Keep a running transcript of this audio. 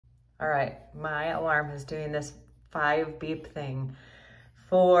All right, my alarm is doing this 5 beep thing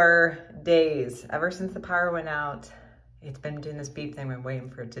for days. Ever since the power went out, it's been doing this beep thing. I'm waiting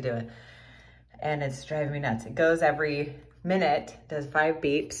for it to do it. And it's driving me nuts. It goes every minute, does 5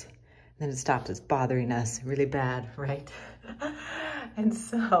 beeps, then it stops. It's bothering us really bad, right? And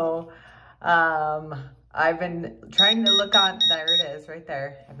so I've been trying to look on, there it is right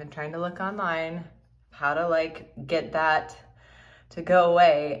there. I've been trying to look online how to like get that to go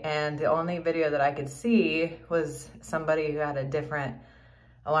away. And the only video that I could see was somebody who had a different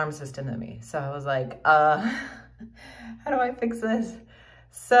alarm system than me. So I was like, how do I fix this?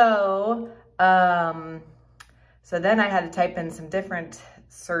 So, so then I had to type in some different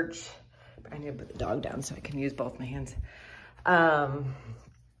search. I need to put the dog down so I can use both my hands.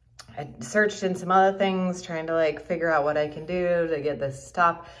 I searched in some other things, trying to like figure out what I can do to get this to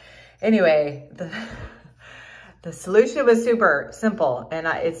stop. Anyway, the solution was super simple, and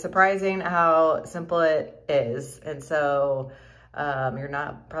it's surprising how simple it is. And so you're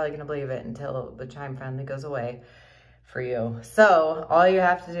not probably gonna believe it until the chime finally goes away for you. So all you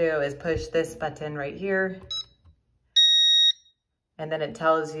have to do is push this button right here, and then it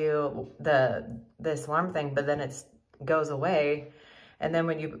tells you this alarm thing, but then it goes away. And then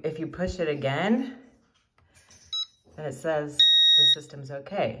if you push it again, then it says the system's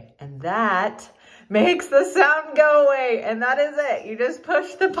okay. And that makes the sound go away. And that is it. You just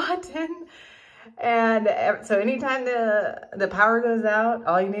push the button. And so anytime the power goes out,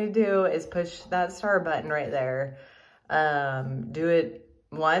 all you need to do is push that star button right there. Do it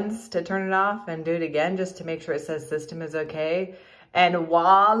once to turn it off, and do it again just to make sure it says system is okay. And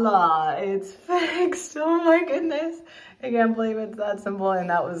voila, it's fixed. Oh my goodness. I can't believe it's that simple. And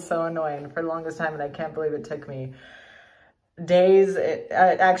that was so annoying for the longest time. And I can't believe it took me days.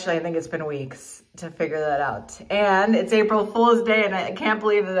 Actually, I think it's been weeks to figure that out. And it's April Fool's Day, and I can't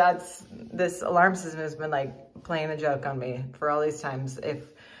believe that this alarm system has been like playing a joke on me for all these times.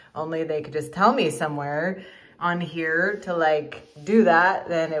 If only they could just tell me somewhere on here to like do that,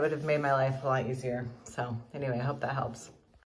 then it would have made my life a lot easier. So anyway, I hope that helps.